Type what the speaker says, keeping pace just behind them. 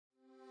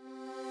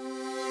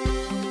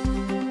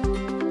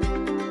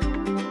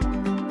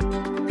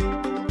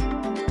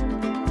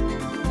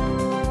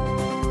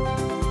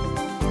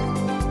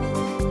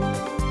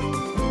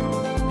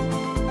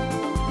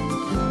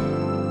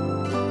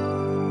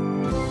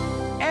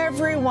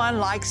Everyone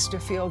likes to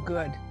feel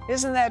good.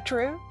 Isn't that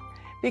true?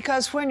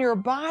 Because when your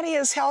body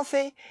is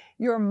healthy,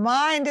 your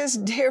mind is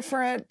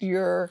different,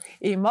 your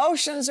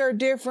emotions are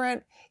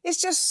different.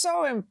 It's just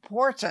so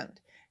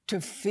important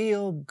to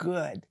feel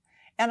good.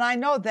 And I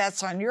know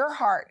that's on your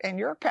heart and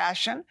your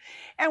passion.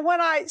 And when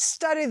I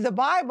study the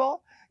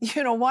Bible,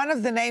 one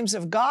of the names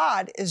of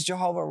God is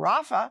Jehovah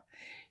Rapha.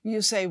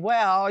 You say,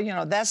 well,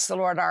 that's the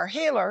Lord our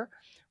healer.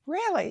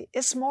 Really,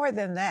 it's more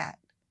than that.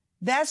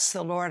 That's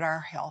the Lord our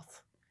health.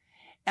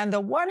 And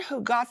the one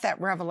who got that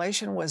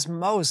revelation was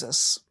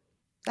Moses.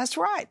 That's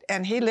right.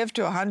 And he lived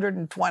to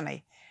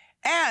 120.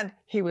 And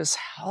he was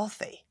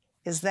healthy.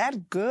 Is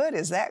that good?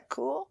 Is that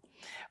cool?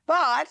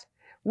 But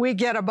we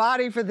get a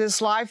body for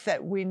this life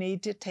that we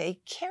need to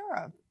take care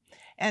of.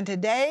 And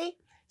today,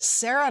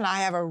 Sarah and I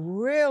have a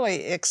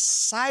really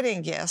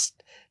exciting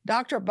guest,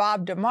 Dr.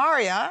 Bob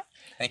DeMaria.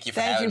 Thank you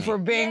for having me. Thank you for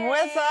being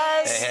with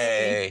us.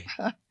 Hey.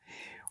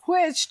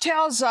 Which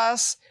tells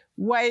us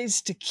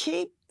ways to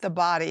keep the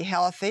body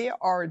healthy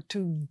or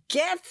to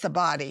get the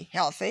body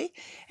healthy.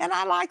 And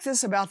I like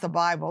this about the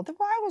Bible. The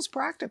Bible's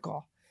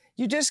practical.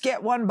 You just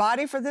get one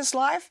body for this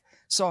life.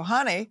 So,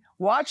 honey,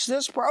 watch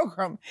this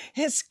program.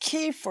 It's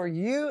key for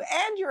you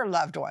and your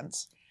loved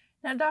ones.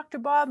 Now, Dr.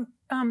 Bob,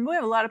 we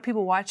have a lot of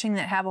people watching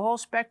that have a whole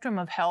spectrum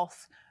of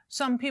health.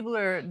 Some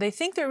people they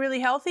think they're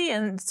really healthy,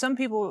 and some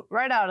people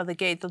right out of the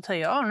gate, they'll tell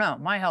you, oh no,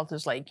 my health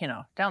is like,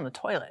 down the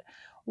toilet.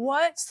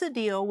 What's the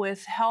deal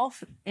with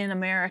health in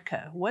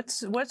America?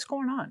 What's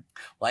going on?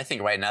 Well, I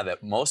think right now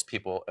that most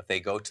people, if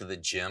they go to the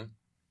gym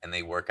and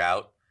they work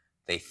out,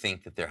 they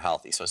think that they're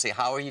healthy. So I say,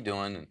 how are you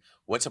doing? And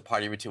what's a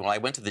part of your routine? Well, I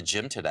went to the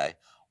gym today.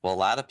 Well, a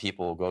lot of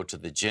people will go to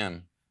the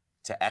gym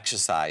to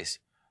exercise,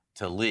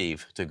 to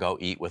leave, to go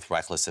eat with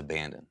reckless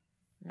abandon.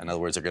 In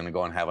other words, they're going to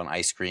go and have an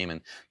ice cream.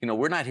 And,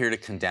 we're not here to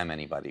condemn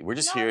anybody. We're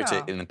just here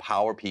to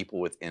empower people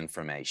with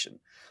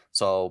information.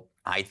 So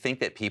I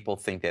think that people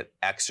think that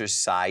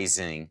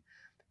exercising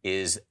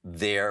is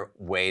their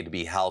way to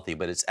be healthy,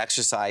 but it's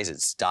exercise,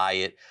 it's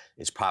diet,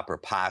 it's proper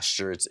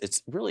posture,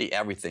 it's really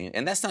everything.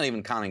 And that's not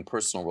even counting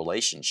personal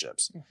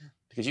relationships,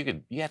 because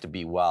you have to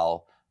be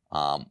well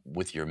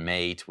with your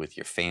mate, with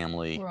your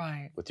family,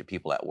 right, with your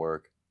people at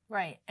work.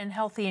 Right, and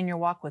healthy in your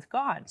walk with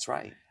God. That's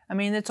right. I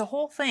mean, it's a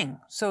whole thing.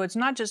 So it's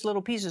not just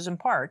little pieces and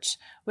parts.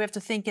 We have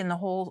to think in the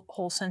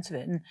whole sense of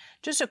it. And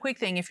just a quick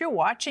thing, if you're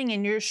watching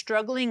and you're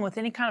struggling with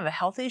any kind of a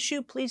health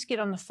issue, please get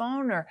on the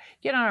phone or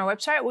get on our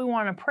website. We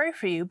want to pray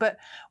for you. But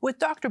with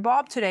Dr.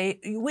 Bob today,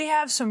 we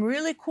have some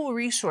really cool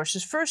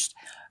resources. First,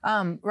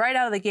 right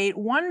out of the gate,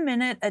 1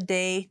 minute a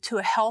day to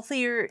a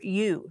healthier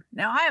you.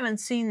 Now, I haven't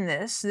seen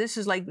this. This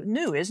is like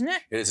new, isn't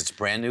it? It is. It's a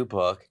brand new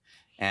book.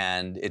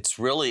 And it's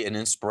really an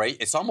inspiration.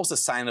 It's almost a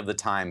sign of the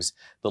times.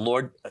 The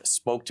Lord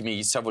spoke to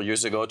me several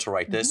years ago to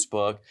write this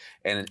book.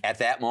 And at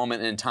that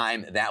moment in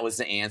time, that was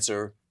the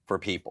answer for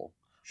people.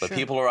 But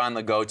people are on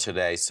the go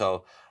today.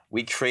 So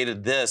we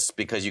created this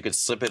because you could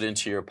slip it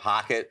into your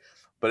pocket.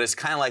 But it's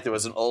kind of like there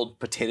was an old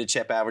potato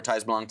chip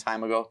advertisement a long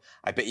time ago.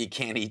 I bet you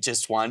can't eat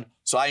just one.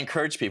 So I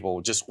encourage people,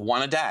 just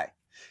one a day.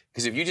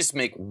 Because if you just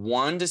make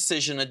one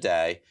decision a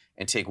day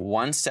and take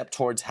one step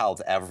towards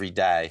health every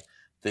day,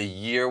 the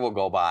year will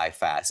go by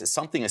fast. It's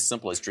something as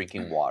simple as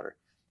drinking water.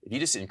 If you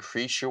just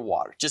increase your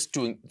water, just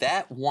doing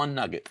that one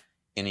nugget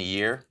in a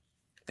year,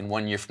 in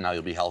 1 year from now,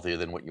 you'll be healthier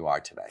than what you are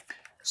today.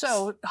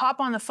 So hop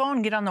on the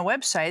phone, get on the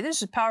website. This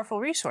is a powerful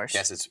resource.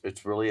 Yes,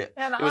 it's really, it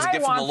And was a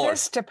gift from the I want Lord.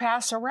 this to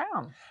pass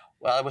around.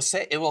 Well,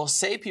 it will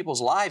save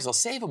people's lives. It'll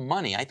save them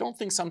money. I don't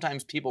think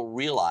sometimes people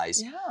realize.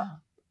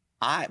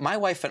 Yeah. My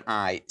wife and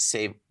I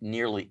save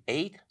nearly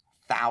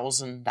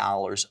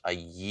 $8,000 a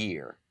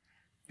year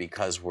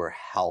because we're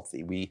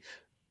healthy.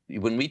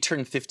 When we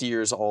turned 50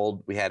 years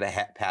old, we had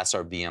to pass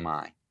our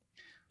BMI,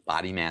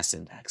 body mass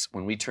index.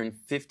 When we turned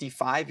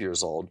 55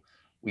 years old,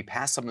 we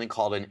passed something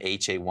called an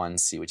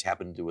HA1C, which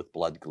happened to do with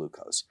blood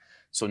glucose.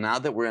 So now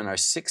that we're in our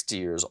 60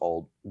 years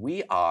old,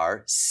 we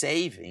are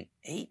saving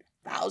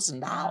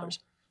 $8,000. Wow.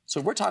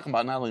 So we're talking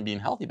about not only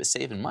being healthy, but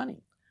saving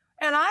money.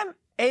 And I'm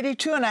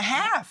 82 and a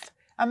half.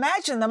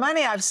 Imagine the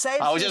money I've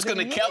saved. I was just going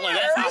to kill her.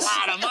 That's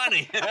a lot of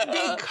money.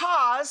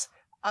 Because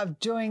of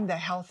doing the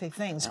healthy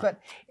things. But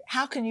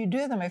how can you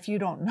do them if you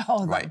don't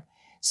know them? Right.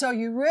 So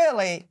you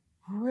really,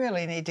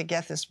 really need to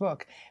get this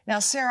book. Now,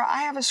 Sarah,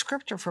 I have a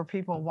scripture for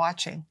people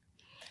watching.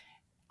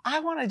 I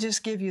want to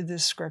just give you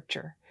this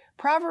scripture.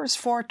 Proverbs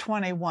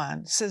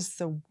 4:21 says,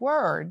 the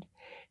word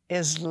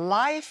is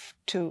life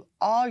to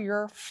all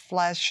your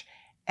flesh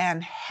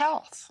and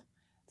health.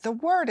 The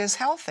word is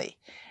healthy.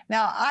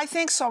 Now, I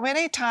think so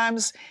many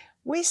times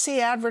we see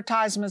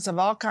advertisements of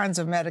all kinds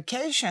of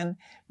medication,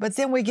 but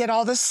then we get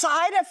all the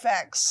side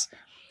effects.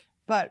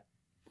 But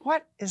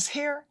what is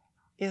here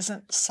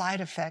isn't side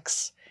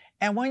effects.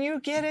 And when you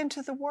get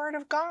into the Word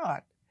of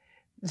God,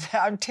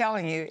 I'm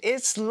telling you,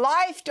 it's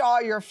life to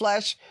all your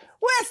flesh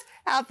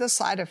without the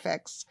side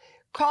effects.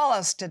 Call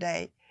us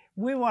today.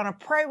 We want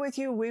to pray with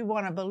you. We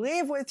want to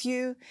believe with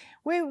you.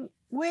 We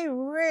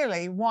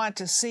really want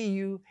to see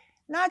you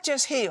not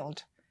just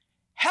healed,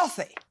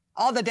 healthy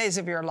all the days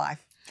of your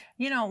life.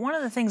 You know, one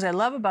of the things I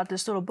love about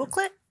this little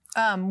booklet,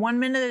 1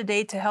 minute a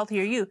day to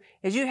healthier you,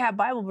 is you have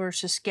Bible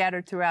verses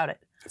scattered throughout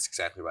it. That's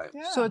exactly right.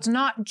 Yeah. So it's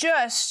not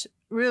just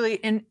really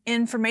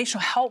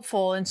informational,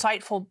 helpful,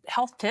 insightful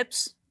health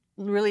tips,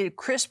 really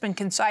crisp and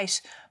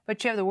concise,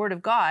 but you have the Word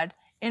of God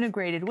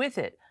integrated with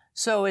it.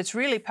 So it's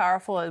really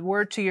powerful, a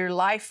word to your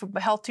life,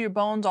 health to your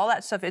bones, all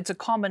that stuff. It's a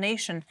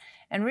combination.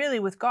 And really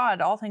with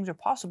God, all things are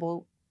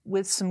possible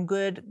with some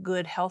good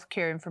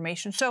healthcare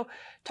information. So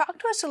talk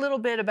to us a little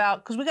bit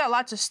about, because we got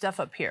lots of stuff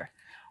up here.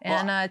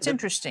 And it's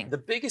interesting. The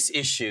biggest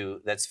issue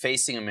that's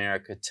facing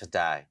America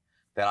today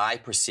that I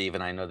perceive,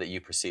 and I know that you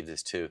perceive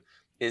this too,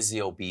 is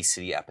the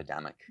obesity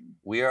epidemic.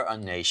 We are a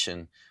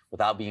nation,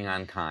 without being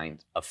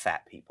unkind, of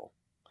fat people.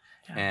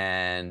 Yeah.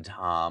 And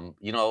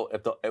you know,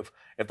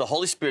 if the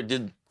Holy Spirit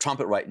did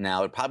trumpet right now,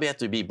 it'd probably have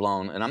to be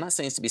blown. And I'm not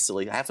saying this to be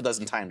silly, half a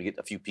dozen times to get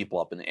a few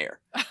people up in the air.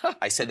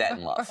 I said that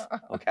in love,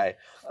 okay?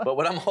 But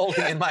what I'm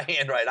holding in my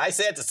hand, right? I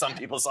say it to some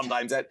people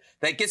sometimes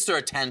that gets their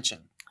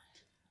attention.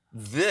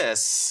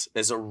 This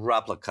is a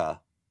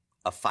replica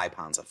of 5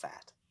 pounds of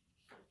fat.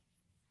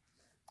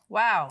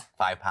 Wow.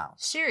 5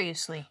 pounds.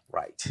 Seriously.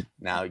 Right.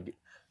 Now,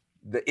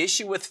 the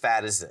issue with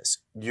fat is this.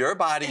 Your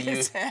body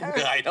uses,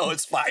 I know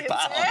it's 5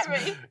 pounds.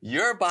 heavy.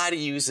 Your body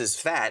uses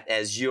fat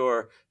as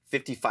your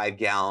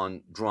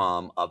 55-gallon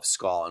drum of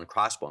skull and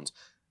crossbones.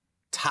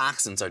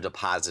 Toxins are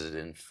deposited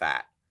in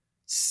fat.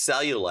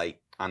 Cellulite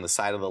on the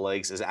side of the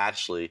legs is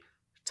actually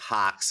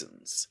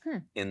toxins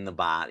in the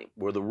body.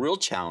 Where the real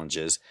challenge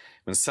is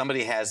when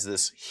somebody has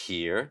this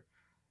here,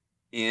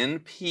 in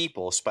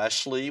people,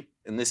 especially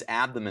in this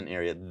abdomen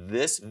area,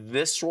 this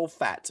visceral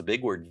fat, it's a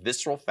big word,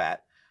 visceral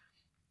fat,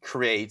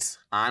 creates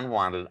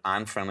unwanted,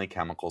 unfriendly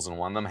chemicals, and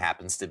one of them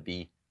happens to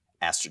be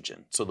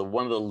estrogen. So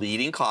one of the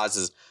leading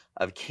causes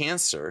of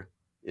cancer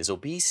is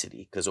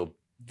obesity, because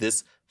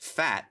this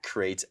fat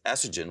creates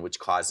estrogen, which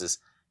causes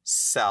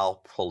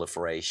cell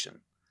proliferation.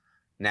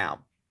 Now,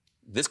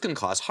 this can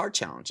cause heart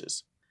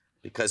challenges,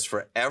 because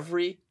for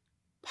every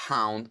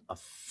pound of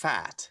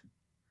fat,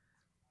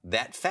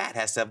 that fat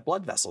has to have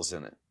blood vessels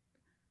in it.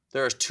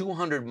 There are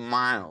 200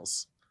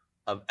 miles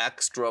of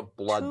extra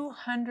blood.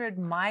 200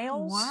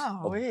 miles?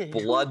 Wow. Of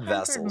blood 200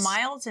 vessels.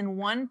 miles in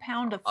 1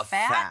 pound of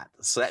fat?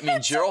 So that means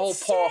That's your whole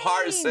poor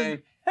heart is insane.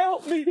 saying,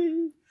 help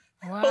me.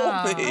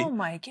 Wow. Help me. Oh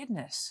my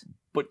goodness.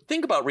 But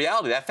think about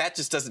reality. That fat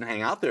just doesn't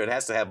hang out there. It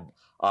has to have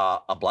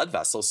a blood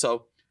vessel.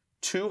 So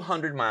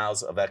 200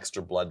 miles of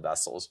extra blood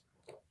vessels.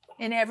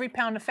 In every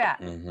pound of fat.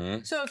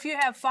 Mm-hmm. So if you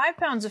have 5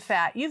 pounds of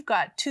fat, you've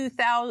got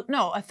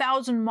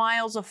 1,000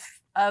 miles of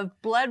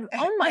blood.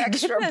 Oh my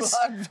Extra goodness.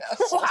 blood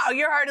vessels. Wow,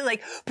 your heart is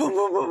like boom,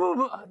 boom, boom, boom,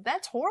 boom.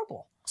 That's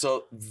horrible.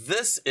 So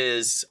this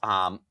is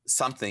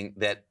something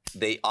that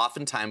they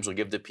oftentimes will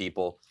give to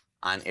people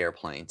on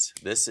airplanes.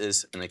 This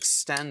is an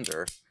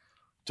extender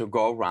to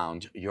go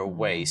around your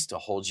waist to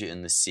hold you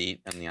in the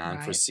seat and the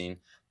unforeseen.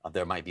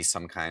 There might be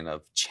some kind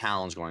of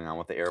challenge going on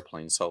with the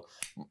airplane. So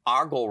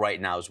our goal right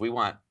now is we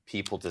want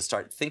people to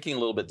start thinking a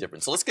little bit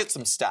different. So let's get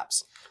some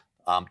steps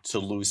to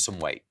lose some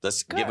weight.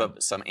 Let's give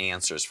up some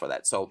answers for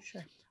that. So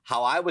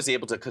how I was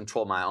able to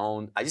control my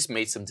own, I just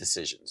made some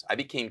decisions. I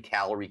became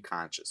calorie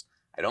conscious.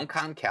 I don't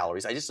count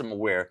calories. I just am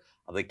aware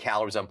of the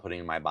calories I'm putting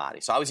in my body.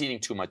 So I was eating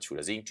too much food. I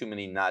was eating too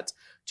many nuts,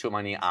 too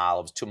many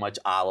olives, too much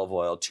olive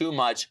oil, too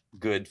much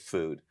good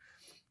food.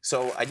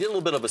 So I did a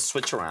little bit of a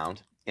switch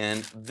around.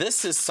 And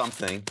this is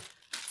something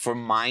for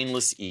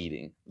mindless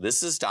eating.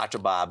 This is Dr.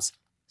 Bob's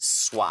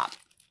SWAP,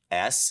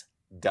 S-W-A-P.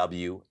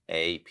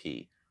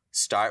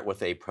 Start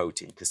with a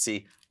protein. Because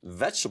see,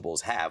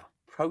 vegetables have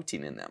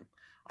protein in them.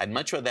 I'd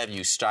much rather have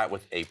you start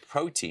with a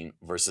protein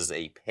versus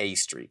a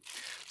pastry.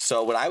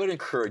 So what I would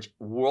encourage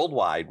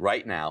worldwide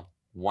right now,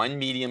 1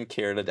 medium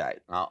carrot a day.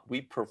 Now, we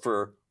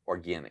prefer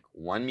organic.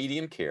 1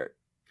 medium carrot,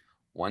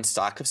 1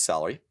 stalk of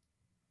celery,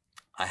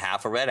 a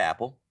half a red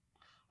apple,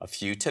 a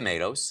few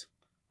tomatoes,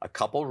 a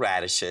couple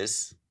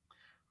radishes,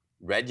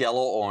 red,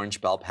 yellow,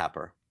 orange bell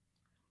pepper.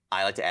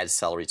 I like to add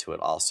celery to it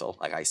also,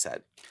 like I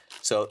said.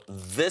 So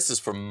this is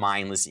for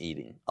mindless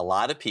eating. A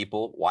lot of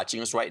people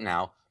watching us right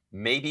now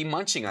may be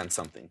munching on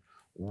something.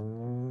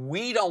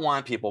 We don't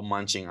want people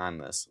munching on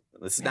this.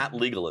 This is not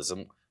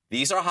legalism.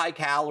 These are high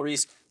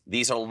calories.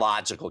 These are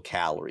logical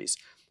calories.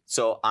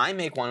 So I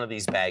make one of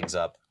these bags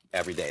up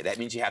every day. That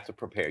means you have to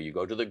prepare. You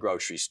go to the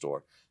grocery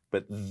store.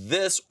 But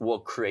this will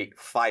create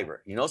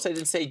fiber. You notice I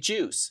didn't say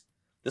juice.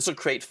 This will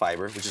create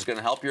fiber, which is going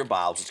to help your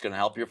bowels. It's going to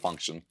help your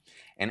function.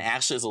 And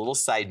actually, as a little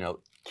side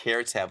note,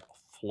 carrots have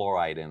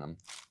fluoride in them.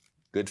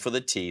 Good for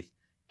the teeth.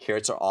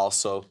 Carrots are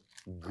also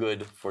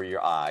good for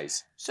your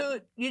eyes.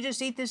 So you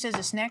just eat this as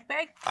a snack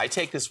bag? I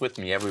take this with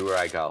me everywhere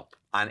I go.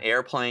 On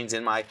airplanes,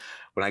 when I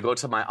go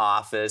to my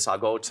office, I'll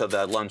go to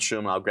the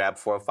lunchroom, and I'll grab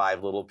 4 or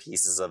 5 little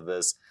pieces of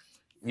this.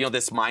 You know,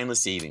 this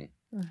mindless eating.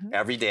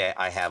 Every day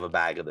I have a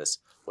bag of this,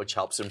 which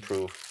helps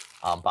improve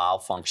bowel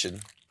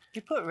function.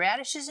 You put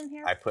radishes in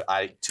here? I put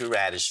 2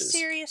 radishes.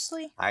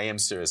 Seriously? I am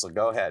serious.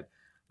 Go ahead.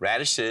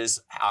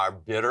 Radishes are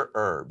bitter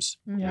herbs.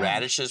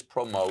 Radishes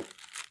promote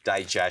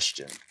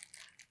digestion.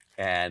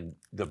 And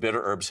the bitter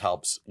herbs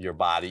helps your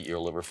body, your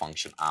liver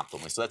function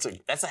optimally. So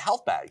that's a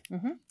health bag.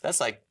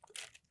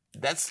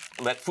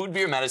 Let food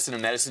be your medicine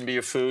and medicine be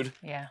your food.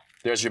 Yeah.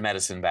 There's your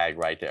medicine bag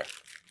right there.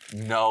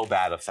 No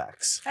bad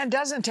effects. And it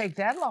doesn't take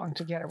that long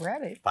to get it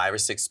ready. 5 or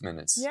 6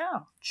 minutes. Yeah.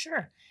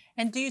 Sure.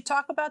 And do you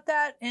talk about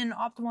that in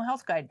Optimal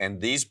Health Guide?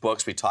 And these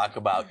books, we talk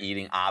about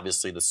eating,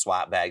 obviously, the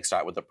SWAT bag,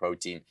 start with the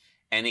protein.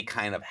 Any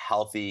kind of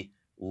healthy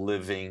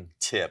living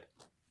tip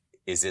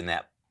is in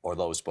that or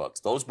those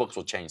books. Those books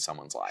will change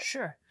someone's life.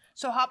 Sure.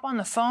 So hop on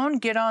the phone,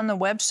 get on the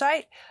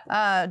website,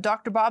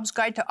 Dr. Bob's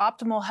Guide to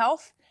Optimal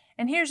Health.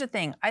 And here's the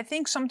thing. I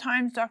think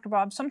sometimes, Dr.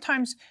 Bob,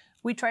 sometimes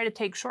we try to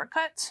take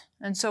shortcuts.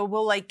 And so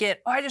we'll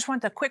get, I just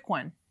want the quick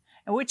one,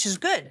 which is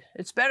good.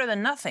 It's better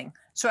than nothing.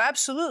 So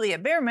absolutely,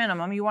 at bare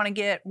minimum, you want to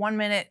get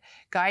 1-minute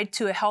guide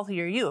to a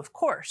healthier you, of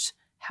course.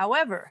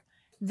 However,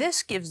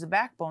 this gives the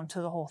backbone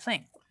to the whole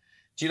thing.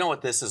 Do you know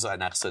what this is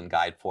an excellent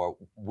guide for?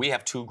 We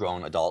have 2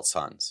 grown adult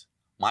sons.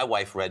 My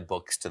wife read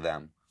books to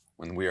them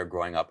when we were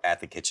growing up at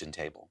the kitchen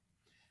table.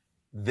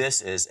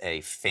 This is a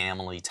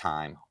family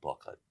time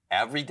booklet.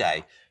 Every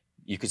day,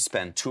 you could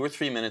spend 2 or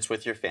 3 minutes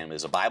with your family.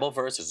 There's a Bible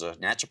verse, there's a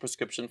natural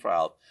prescription for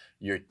health.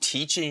 You're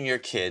teaching your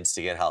kids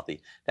to get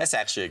healthy. That's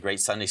actually a great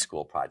Sunday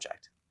school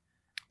project.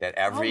 That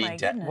every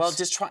day, well,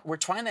 we're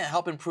trying to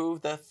help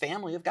improve the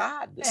family of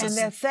God.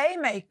 That they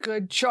make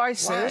good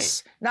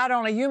choices. Right. Not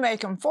only you make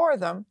them for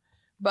them,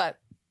 but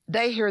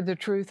they hear the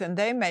truth and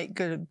they make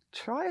good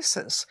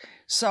choices.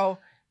 So,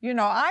 you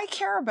know, I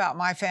care about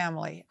my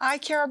family. I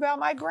care about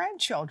my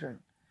grandchildren.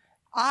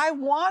 I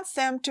want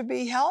them to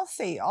be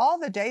healthy all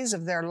the days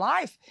of their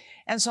life.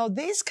 And so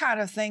these kind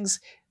of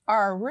things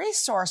are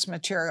resource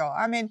material.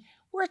 I mean,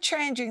 we're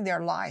changing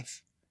their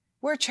life.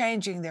 We're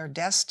changing their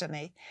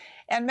destiny.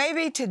 And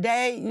maybe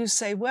today you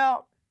say,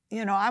 well,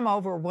 you know, I'm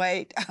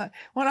overweight.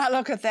 When I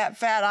look at that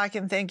fat, I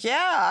can think,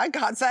 yeah, I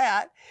got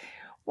that.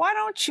 Why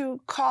don't you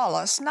call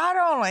us, not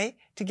only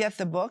to get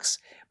the books,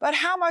 but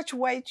how much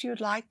weight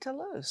you'd like to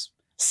lose?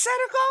 Set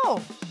a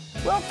goal.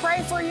 We'll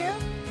pray for you,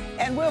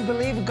 and we'll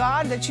believe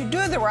God that you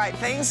do the right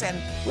things,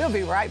 and we'll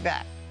be right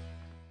back.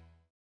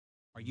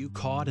 Are you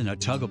caught in a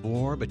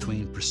tug-of-war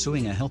between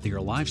pursuing a healthier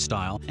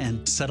lifestyle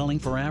and settling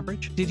for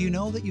average? Did you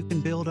know that you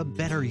can build a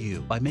better you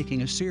by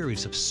making a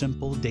series of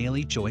simple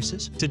daily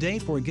choices? Today,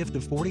 for a gift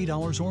of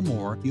 $40 or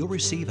more, you'll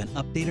receive an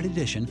updated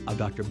edition of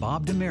Dr.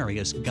 Bob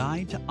DeMaria's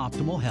Guide to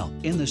Optimal Health.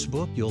 In this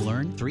book, you'll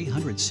learn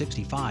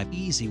 365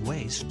 easy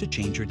ways to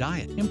change your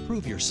diet,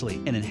 improve your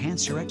sleep, and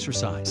enhance your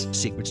exercise.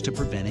 Secrets to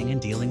preventing and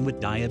dealing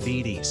with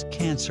diabetes,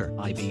 cancer,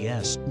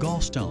 IBS,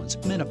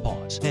 gallstones,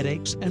 menopause,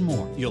 headaches, and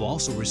more. You'll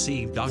also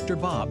receive Dr.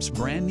 Bob's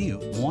brand new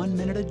 1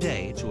 minute a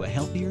day to a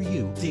healthier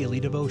you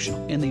daily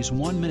devotional. In these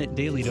 1-minute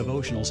daily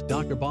devotionals,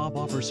 Dr. Bob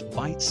offers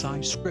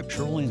bite-sized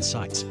scriptural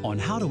insights on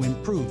how to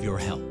improve your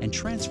health and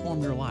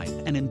transform your life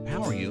and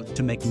empower you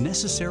to make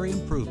necessary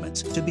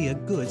improvements to be a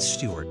good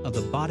steward of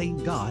the body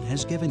God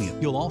has given you.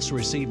 You'll also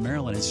receive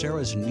Marilyn and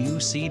Sarah's new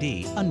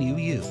CD, A New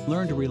You.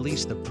 Learn to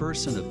release the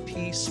person of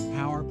peace,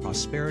 power,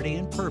 prosperity,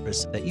 and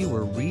purpose that you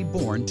were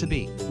reborn to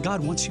be.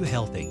 God wants you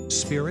healthy,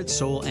 spirit,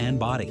 soul, and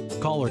body.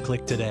 Call or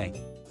click today.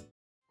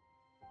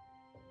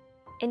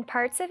 In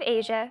parts of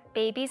Asia,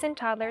 babies and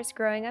toddlers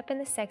growing up in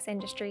the sex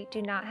industry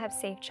do not have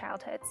safe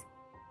childhoods.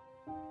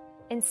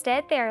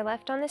 Instead, they are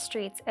left on the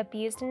streets,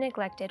 abused and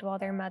neglected while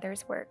their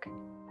mothers work.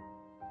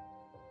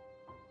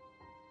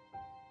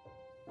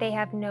 They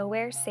have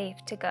nowhere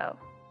safe to go.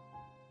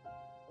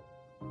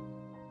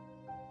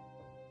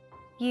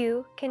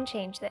 You can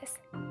change this.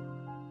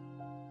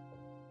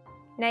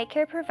 Night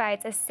Care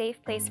provides a safe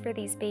place for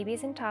these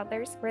babies and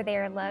toddlers where they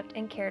are loved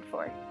and cared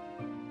for.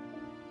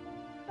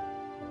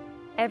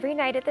 Every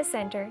night at the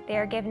center, they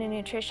are given a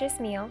nutritious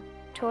meal,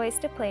 toys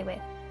to play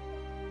with,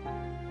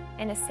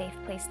 and a safe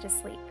place to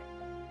sleep.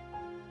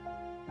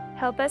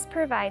 Help us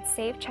provide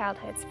safe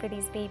childhoods for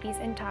these babies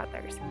and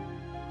toddlers.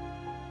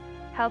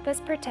 Help us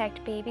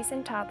protect babies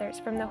and toddlers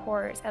from the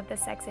horrors of the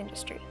sex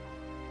industry.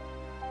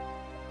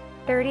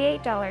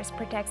 $38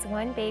 protects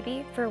one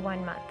baby for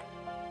 1 month.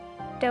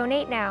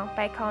 Donate now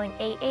by calling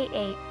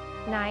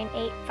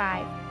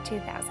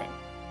 888-985-2000.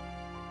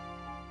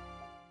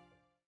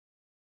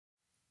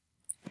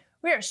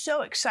 We are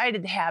so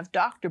excited to have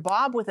Dr.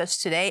 Bob with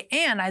us today,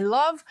 and I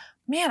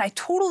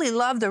totally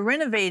love the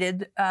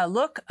renovated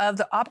look of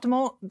the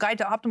Guide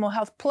to Optimal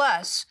Health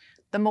Plus,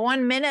 the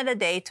 1 minute a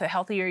day to a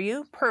healthier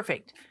you.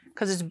 Perfect,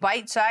 because it's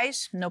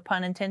bite-sized, no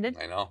pun intended.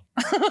 I know.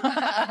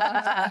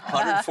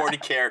 140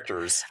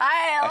 characters.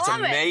 That's love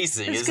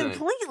amazing, it. isn't it? It's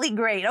completely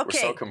great. Okay.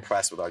 We're so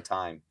compressed with our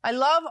time. I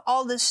love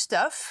all this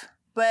stuff.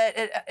 But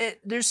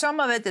there's some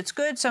of it that's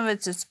good, some of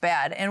it that's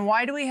bad. And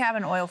why do we have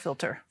an oil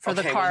filter for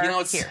the car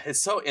here?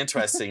 It's so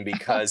interesting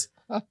because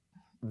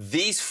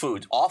these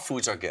foods, all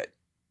foods are good.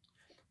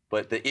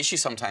 But the issue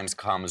sometimes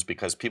comes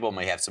because people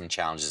may have some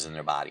challenges in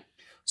their body.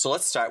 So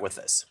let's start with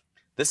this.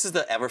 This is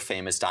the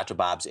ever-famous Dr.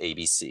 Bob's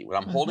ABC. What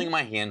I'm holding in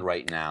my hand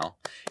right now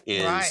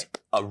is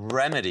a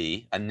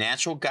remedy, a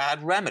natural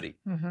God remedy,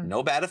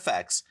 no bad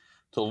effects,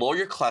 to lower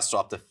your cholesterol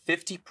up to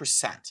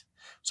 50%.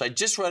 So I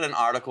just read an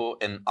article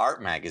in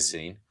Art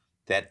Magazine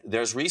that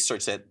there's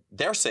research that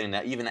they're saying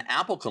that even an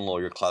apple can lower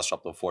your cholesterol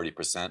up to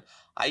 40%.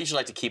 I usually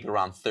like to keep it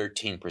around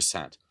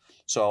 13%.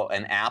 So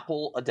an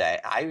apple a day,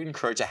 I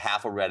encourage a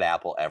half a red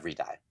apple every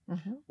day.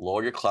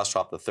 Lower your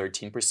cholesterol up to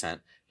 13%,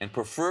 and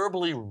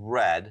preferably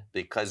red,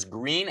 because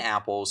green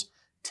apples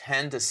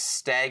tend to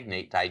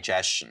stagnate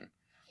digestion.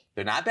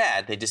 They're not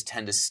bad, they just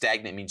tend to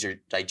stagnate, means your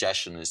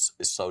digestion is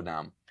so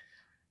down.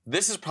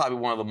 This is probably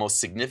one of the most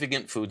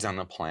significant foods on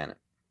the planet.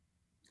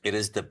 It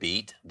is the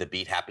beet. The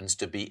beet happens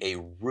to be a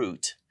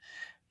root.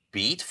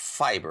 Beet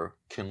fiber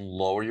can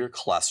lower your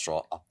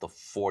cholesterol up to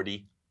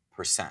 40%.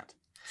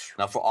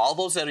 Now, for all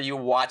those that are you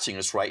watching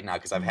us right now,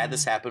 because I've had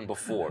this happen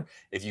before,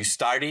 if you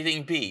start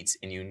eating beets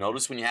and you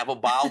notice when you have a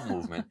bowel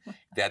movement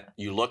that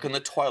you look in the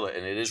toilet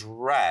and it is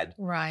red,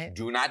 Right.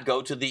 do not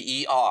go to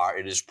the ER.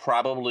 It is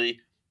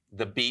probably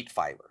the beet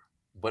fiber.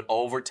 But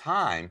over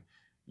time,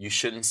 you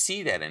shouldn't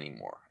see that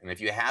anymore. And if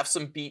you have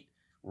some beet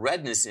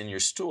redness in your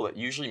stool, it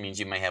usually means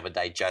you may have a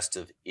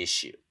digestive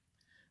issue,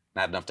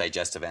 not enough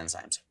digestive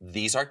enzymes.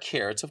 These are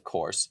carrots, of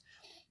course.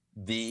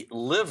 The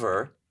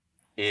liver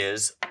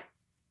is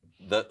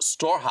the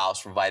storehouse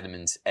for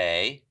vitamins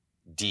A,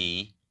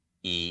 D,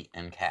 E,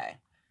 and K.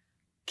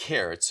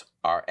 Carrots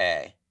are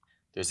A.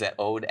 There's that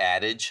old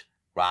adage,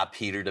 rob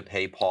Peter to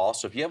pay Paul.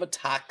 So if you have a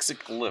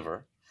toxic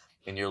liver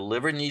and your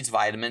liver needs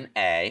vitamin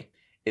A,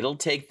 it'll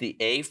take the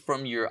A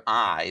from your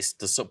eyes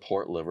to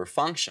support liver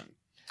function.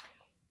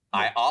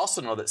 I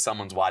also know that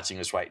someone's watching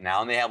us right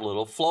now and they have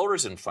little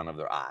floaters in front of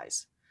their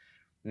eyes.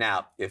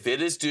 Now, if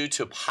it is due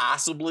to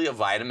possibly a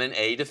vitamin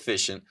A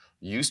deficient,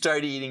 you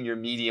start eating your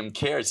medium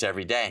carrots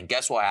every day, and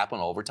guess what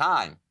happened over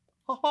time?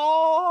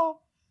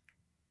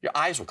 Your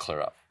eyes will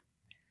clear up.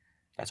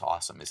 That's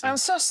awesome, isn't it? And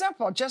so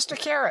simple, just a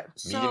carrot.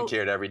 Medium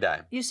carrot every day.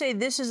 You say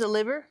this is a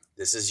liver?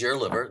 This is your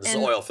liver. This is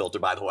And- an oil filter,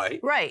 by the way.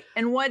 Right.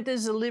 And what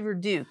does the liver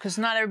do? Because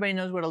not everybody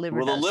knows what a liver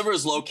Well, does. the liver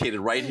is located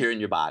right here in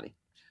your body.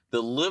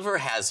 The liver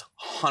has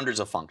hundreds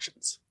of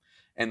functions.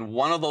 And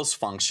one of those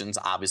functions,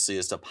 obviously,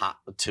 is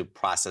to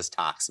process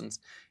toxins.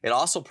 It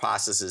also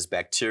processes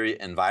bacteria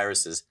and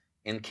viruses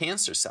in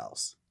cancer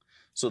cells.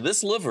 So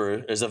this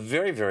liver is a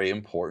very, very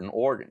important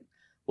organ.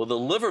 Well, the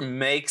liver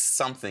makes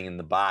something in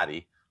the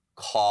body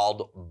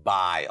called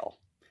bile.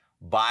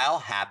 Bile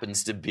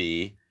happens to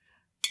be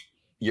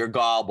your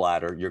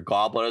gallbladder. Your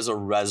gallbladder is a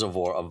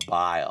reservoir of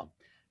bile.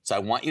 So I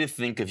want you to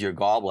think of your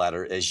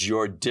gallbladder as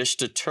your dish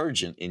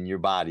detergent in your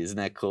body. Isn't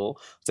that cool?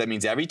 So that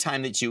means every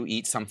time that you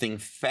eat something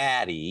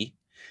fatty,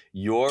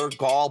 your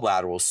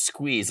gallbladder will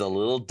squeeze a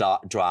little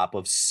drop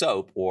of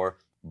soap or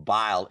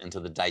bile into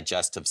the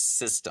digestive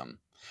system.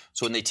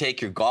 So when they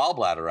take your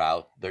gallbladder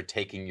out, they're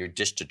taking your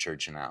dish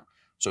detergent out.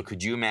 So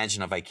could you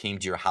imagine if I came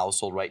to your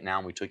household right now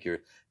and we took your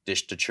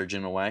dish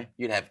detergent away?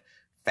 You'd have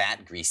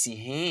fat, greasy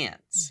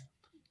hands.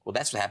 Well,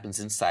 that's what happens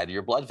inside of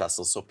your blood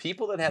vessels. So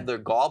people that have their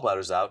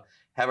gallbladders out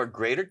have a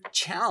greater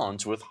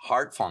challenge with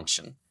heart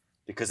function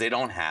because they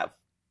don't have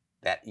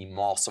that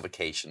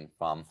emulsification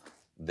from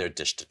their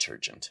dish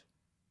detergent.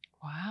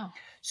 Wow.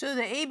 So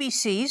the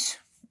ABCs,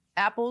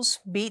 apples,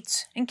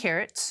 beets, and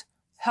carrots,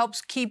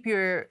 helps keep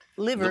your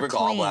liver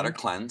clean gallbladder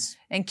cleanse.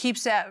 and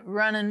keeps that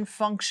running,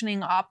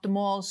 functioning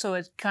optimal. So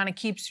it kind of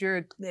keeps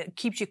you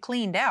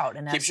cleaned out.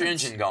 In Keeps your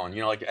essence. engine going.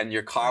 You know, like in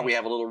your car, we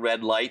have a little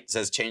red light that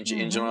says change your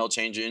engine oil,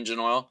 change your engine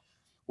oil.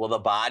 Well, the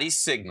body's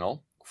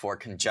signal for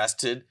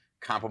congested,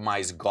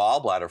 compromised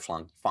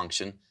gallbladder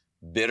function,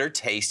 bitter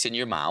taste in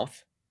your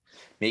mouth,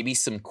 maybe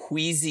some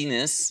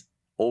queasiness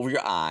over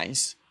your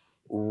eyes,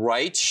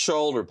 right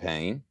shoulder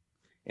pain,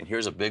 and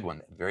here's a big one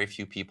that very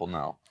few people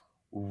know.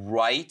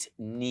 Right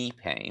knee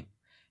pain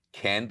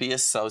can be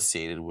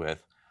associated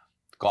with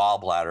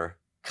gallbladder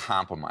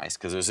compromise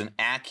because there's an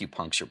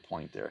acupuncture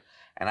point there.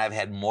 And I've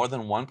had more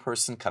than one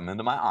person come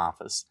into my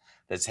office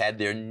that's had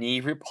their knee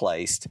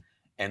replaced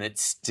and it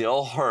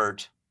still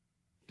hurt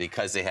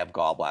because they have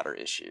gallbladder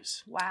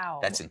issues. Wow.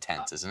 That's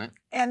intense, isn't it?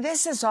 And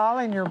this is all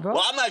in your book?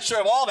 Well, I'm not sure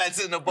if all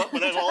that's in the book,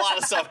 but there's a lot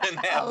of stuff in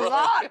that A book.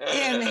 lot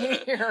in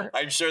here.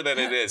 I'm sure that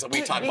it is.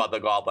 We talk about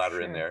the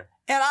gallbladder in there.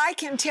 And I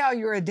can tell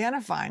you're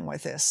identifying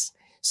with this.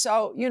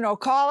 So,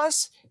 call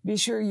us. Be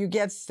sure you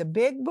get the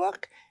big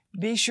book.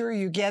 Be sure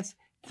you get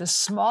the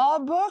small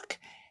book.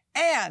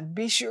 And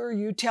be sure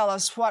you tell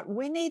us what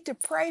we need to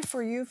pray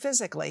for you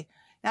physically.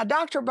 Now,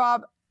 Dr.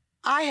 Bob,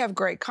 I have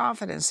great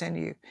confidence in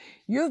you.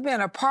 You've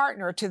been a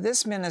partner to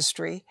this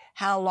ministry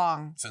how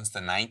long? Since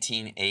the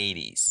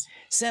 1980s.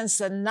 Since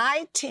the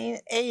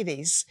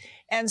 1980s.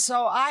 And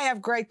so I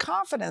have great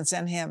confidence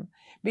in him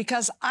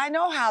because I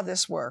know how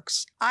this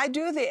works. I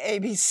do the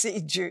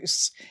ABC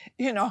juice.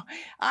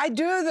 I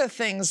do the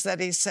things that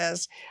he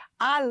says.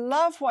 I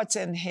love what's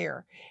in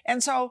here.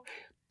 And so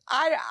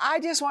I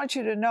just want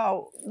you to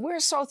know we're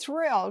so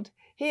thrilled.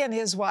 He and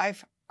his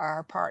wife are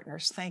our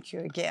partners. Thank you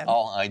again.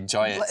 Oh, I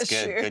enjoy it. It's Bless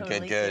good, you. good,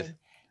 Really good.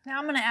 Now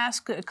I'm going to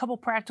ask a couple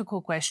practical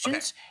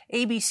questions.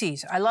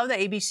 ABCs. I love the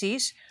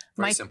ABCs.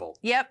 Very simple.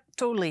 Yep,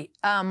 totally.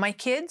 My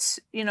kids,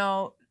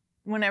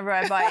 whenever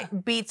I buy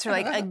beets, are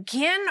like,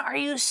 again? Are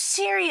you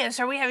serious?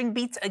 Are we having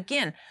beets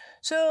again?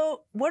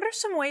 So what are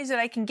some ways that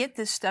I can get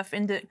this stuff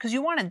into, because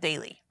you want it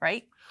daily,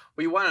 right?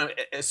 Well, you want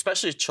to,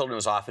 especially children,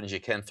 as often as you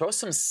can, throw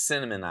some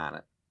cinnamon on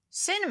it.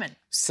 Cinnamon.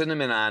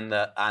 Cinnamon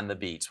on the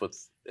beets.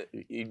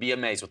 You'd be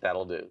amazed what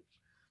that'll do.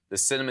 The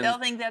cinnamon. They'll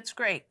think that's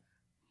great.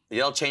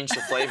 It'll change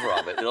the flavor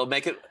of it. It'll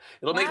make it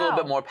a little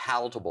bit more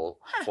palatable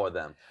for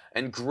them.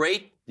 And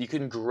you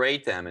can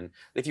grate them. And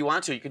if you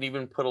want to, you can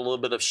even put a little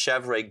bit of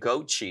chèvre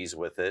goat cheese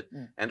with it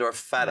and or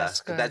feta.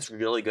 That's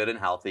really good and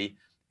healthy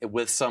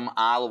with some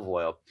olive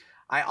oil.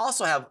 I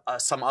also have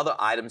some other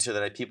items here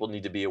that people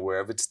need to be aware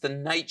of. It's the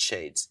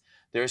nightshades.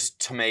 There's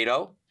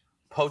tomato,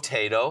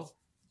 potato,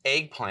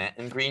 eggplant,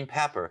 and green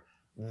pepper.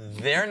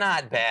 They're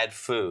not bad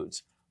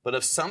foods. But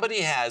if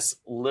somebody has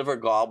liver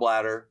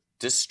gallbladder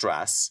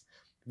distress,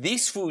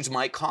 these foods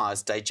might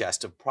cause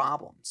digestive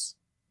problems.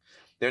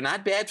 They're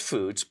not bad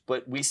foods,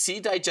 but we see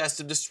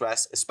digestive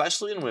distress,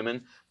 especially in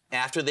women,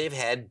 after they've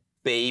had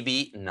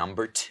baby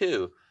number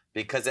 2,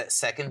 because that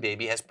second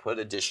baby has put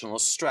additional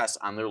stress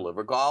on their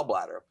liver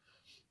gallbladder.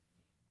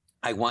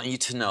 I want you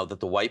to know that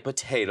the white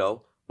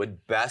potato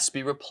would best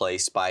be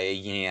replaced by a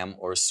yam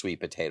or a sweet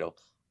potato.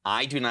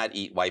 I do not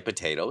eat white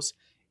potatoes,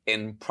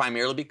 and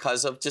primarily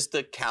because of just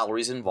the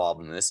calories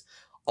involved in this.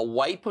 A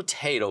white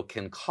potato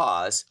can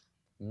cause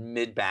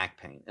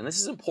mid-back pain. And this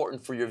is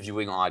important for your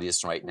viewing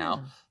audience right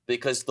now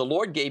because the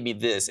Lord gave me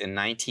this in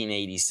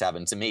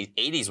 1987. To me,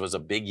 80s was a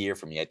big year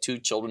for me. I had 2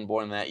 children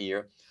born that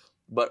year.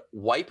 But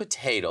white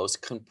potatoes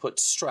can put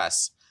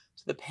stress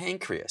to the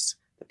pancreas.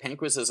 The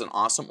pancreas is an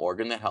awesome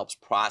organ that helps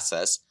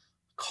process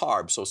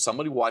carbs. So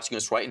somebody watching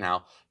us right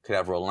now could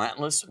have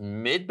relentless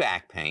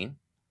mid-back pain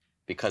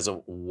because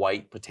of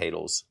white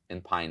potatoes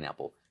and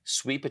pineapple.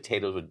 Sweet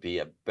potatoes would be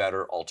a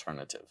better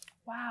alternative.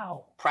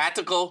 Wow.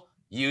 Practical,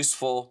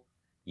 useful.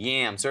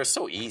 Yams, they're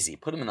so easy.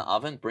 Put them in the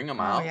oven, bring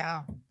them out,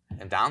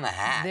 and down the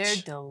hatch. They're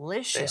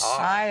delicious. They are.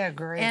 I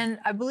agree. And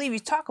I believe you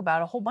talk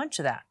about a whole bunch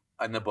of that.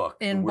 In the book.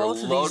 In We're both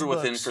of these loaded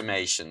with books.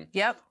 information.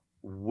 Yep.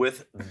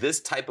 With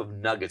this type of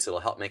nuggets, it'll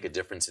help make a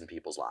difference in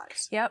people's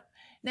lives. Yep.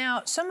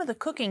 Now, some of the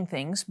cooking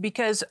things,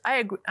 because I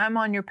agree, I'm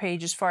on your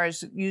page as far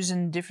as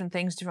using different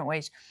things, different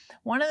ways.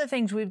 One of the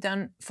things we've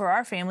done for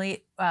our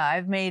family,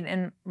 I've made,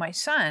 and my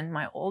son,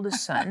 my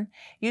oldest son,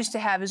 used to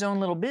have his own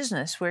little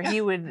business where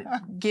he would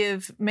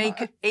make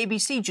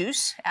ABC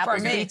juice,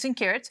 apples, beets, and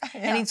carrots,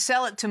 and he'd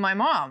sell it to my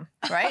mom,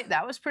 right?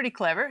 That was pretty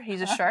clever.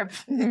 He's a sharp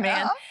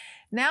man.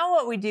 Now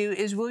what we do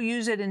is we'll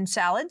use it in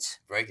salads.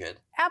 Very good.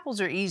 Apples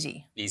are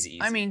easy. Easy.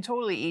 I mean,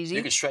 totally easy.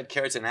 You can shred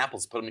carrots and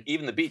apples, put them,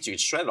 even the beets, you can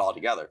shred it all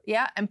together.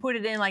 Yeah, and put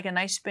it in like a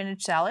nice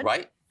spinach salad.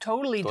 Right.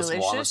 Totally delicious. Some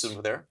walnuts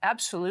over there.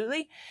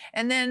 Absolutely.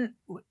 And then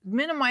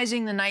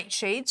minimizing the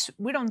nightshades.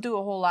 We don't do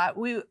a whole lot.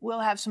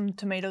 We'll have some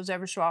tomatoes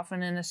every so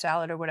often in a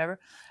salad or whatever.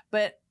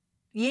 But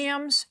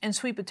yams and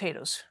sweet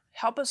potatoes.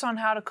 Help us on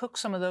how to cook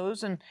some of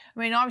those. And I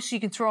mean, obviously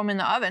you can throw them in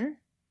the oven.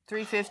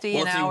 350 an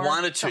hour. Well, if you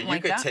wanted to, you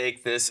could that.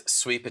 take this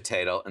sweet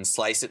potato and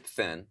slice it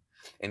thin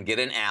and get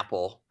an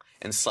apple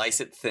and slice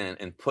it thin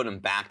and put them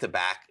back to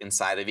back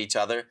inside of each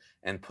other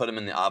and put them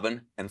in the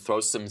oven and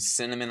throw some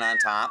cinnamon on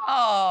top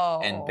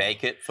and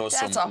bake it.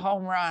 That's a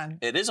home run.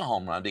 It is a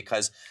home run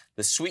because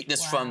the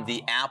sweetness from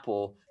the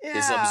apple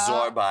is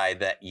absorbed by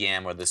that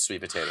yam or the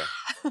sweet potato.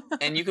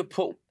 And you could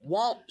put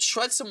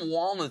shred some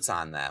walnuts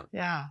on them.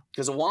 Yeah.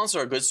 Because the walnuts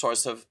are a good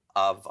source of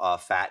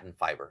fat and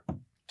fiber.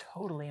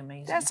 Totally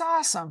amazing. That's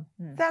awesome.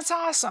 That's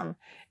awesome.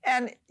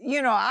 And,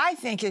 you know, I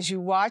think as you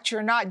watch,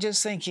 you're not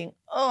just thinking,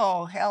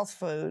 oh, health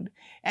food,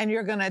 and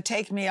you're going to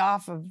take me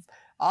off of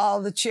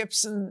all the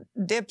chips and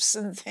dips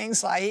and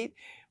things I eat,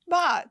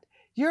 but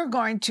you're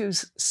going to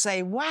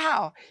say,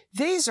 wow,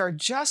 these are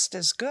just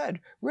as good.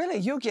 Really,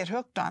 you'll get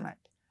hooked on it.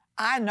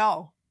 I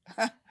know.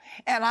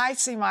 And I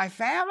see my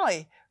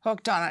family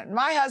hooked on it.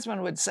 My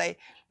husband would say,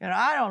 you know,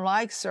 I don't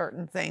like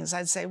certain things.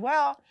 I'd say,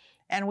 well,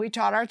 and we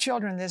taught our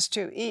children this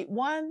too, eat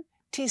 1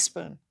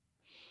 teaspoon.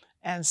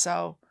 And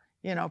so,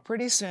 you know,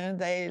 pretty soon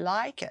they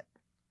like it.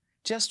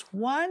 Just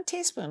 1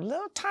 teaspoon, a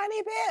little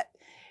tiny bit.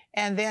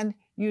 And then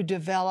you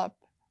develop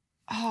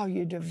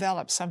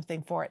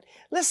something for it.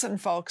 Listen,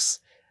 folks,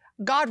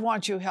 God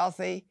wants you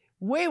healthy.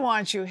 We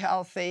want you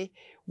healthy.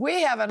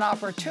 We have an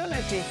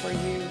opportunity for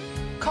you.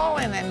 Call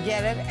in and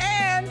get it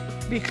and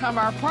become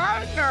our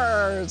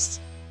partners.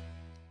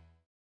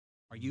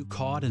 Are you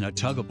caught in a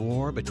tug of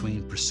war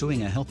between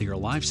pursuing a healthier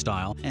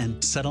lifestyle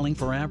and settling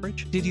for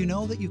average? Did you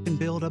know that you can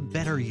build a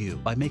better you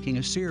by making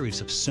a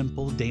series of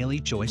simple daily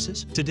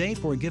choices? Today,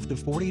 for a gift of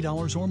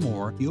 $40 or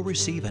more, you'll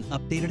receive an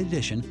updated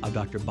edition of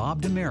Dr.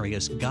 Bob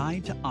DeMaria's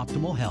Guide to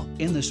Optimal Health.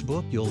 In this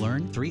book, you'll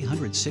learn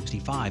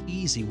 365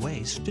 easy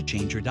ways to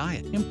change your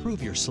diet,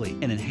 improve your sleep,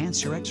 and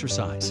enhance your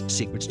exercise,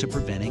 secrets to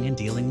preventing and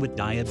dealing with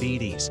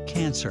diabetes,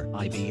 cancer,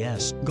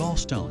 IBS,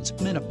 gallstones,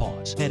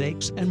 menopause,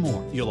 headaches, and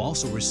more. You'll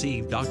also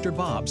receive Dr.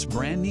 Bob's Bob's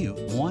brand new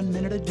 1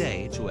 Minute a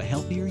Day to a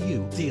Healthier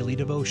You daily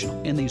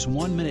devotional. In these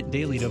 1-minute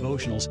daily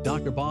devotionals,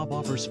 Dr. Bob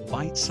offers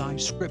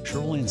bite-sized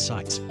scriptural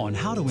insights on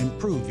how to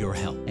improve your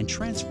health and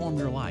transform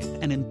your life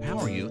and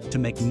empower you to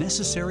make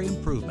necessary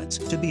improvements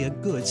to be a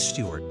good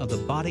steward of the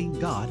body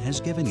God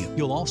has given you.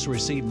 You'll also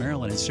receive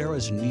Marilyn and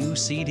Sarah's new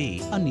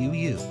CD, A New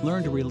You.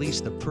 Learn to release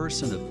the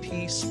person of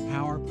peace,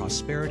 power,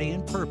 prosperity,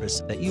 and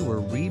purpose that you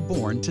were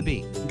reborn to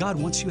be. God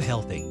wants you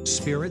healthy,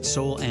 spirit,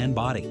 soul, and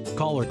body.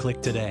 Call or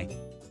click today.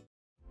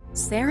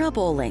 Sarah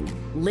Bowling,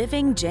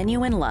 Living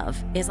Genuine Love,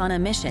 is on a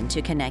mission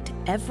to connect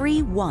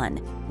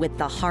everyone with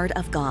the heart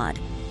of God.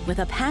 With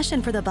a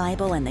passion for the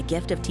Bible and the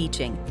gift of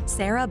teaching,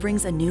 Sarah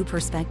brings a new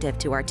perspective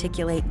to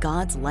articulate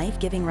God's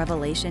life-giving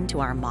revelation to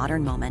our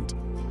modern moment.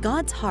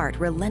 God's heart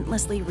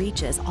relentlessly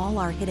reaches all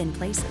our hidden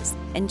places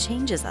and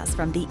changes us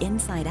from the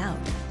inside out.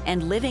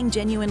 And Living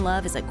Genuine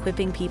Love is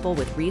equipping people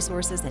with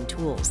resources and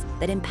tools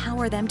that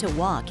empower them to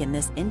walk in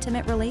this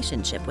intimate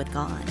relationship with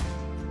God.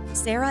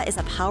 Sarah is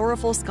a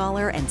powerful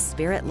scholar and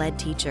spirit-led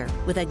teacher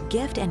with a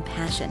gift and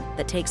passion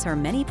that takes her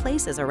many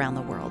places around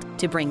the world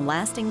to bring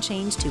lasting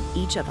change to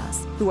each of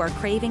us who are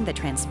craving the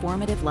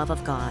transformative love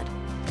of God.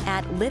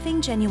 At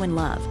Living Genuine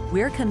Love,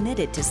 we're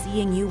committed to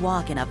seeing you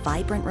walk in a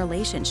vibrant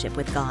relationship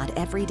with God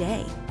every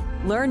day.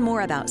 Learn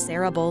more about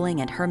Sarah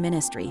Bowling and her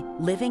ministry,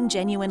 Living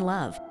Genuine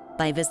Love,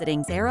 by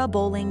visiting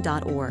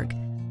sarahbowling.org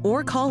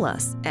or call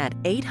us at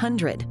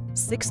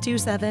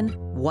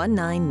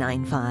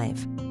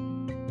 800-627-1995.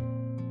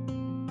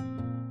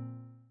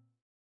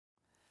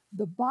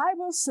 The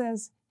Bible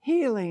says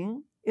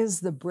healing is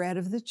the bread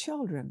of the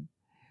children.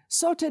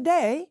 So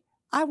today,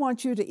 I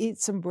want you to eat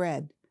some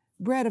bread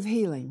of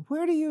healing.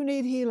 Where do you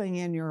need healing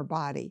in your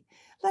body?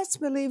 Let's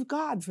believe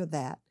God for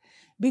that,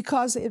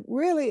 because it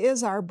really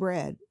is our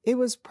bread. It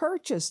was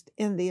purchased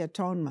in the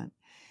atonement.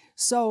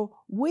 So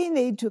we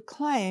need to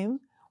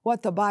claim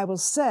what the Bible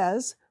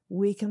says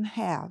we can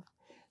have.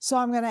 So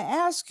I'm going to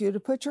ask you to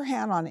put your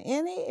hand on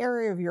any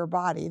area of your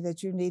body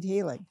that you need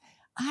healing.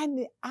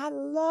 I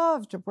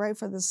love to pray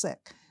for the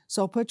sick.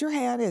 So put your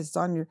hand, it's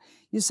on your,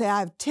 you say, I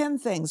have 10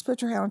 things.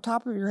 Put your hand on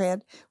top of your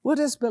head. We'll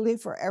just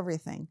believe for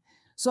everything.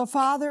 So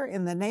Father,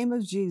 in the name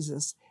of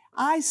Jesus,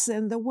 I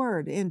send the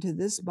word into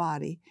this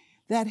body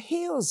that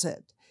heals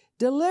it,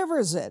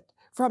 delivers it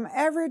from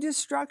every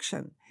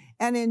destruction.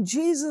 And in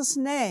Jesus'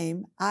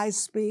 name, I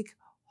speak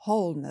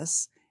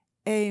wholeness.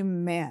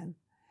 Amen.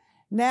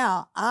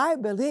 Now, I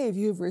believe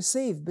you've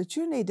received, but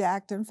you need to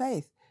act in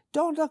faith.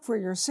 Don't look for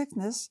your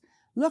sickness.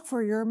 Look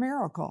for your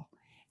miracle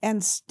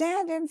and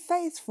stand in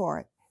faith for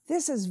it.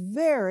 This is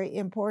very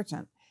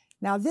important.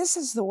 Now, this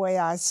is the way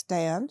I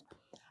stand.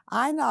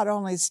 I not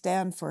only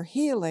stand for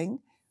healing,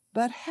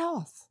 but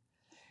health.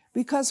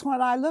 Because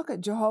when I look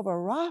at Jehovah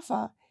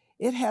Rapha,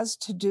 it has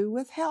to do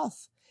with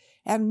health.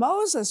 And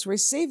Moses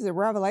received the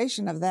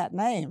revelation of that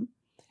name,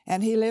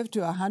 and he lived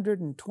to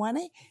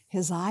 120.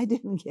 His eye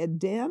didn't get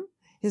dim.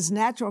 His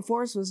natural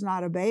force was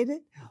not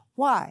abated.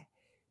 Why?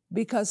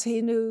 Because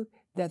he knew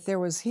that there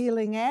was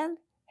healing and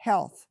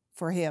health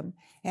for him,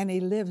 and he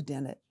lived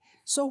in it.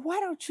 So why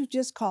don't you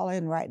just call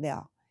in right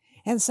now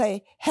and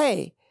say,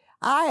 hey,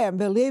 I am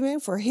believing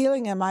for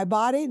healing in my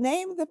body.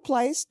 Name the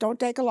place, don't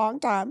take a long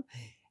time,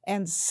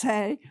 and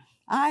say,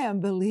 I am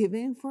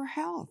believing for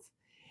health.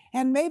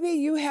 And maybe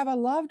you have a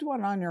loved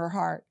one on your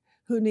heart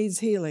who needs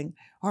healing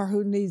or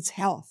who needs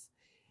health.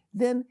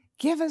 Then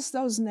give us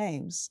those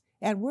names,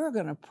 and we're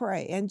going to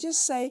pray. And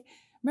just say,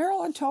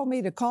 Marilyn told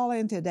me to call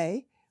in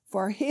today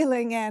for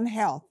healing and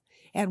health.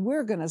 And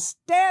we're going to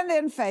stand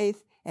in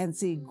faith and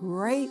see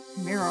great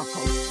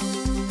miracles.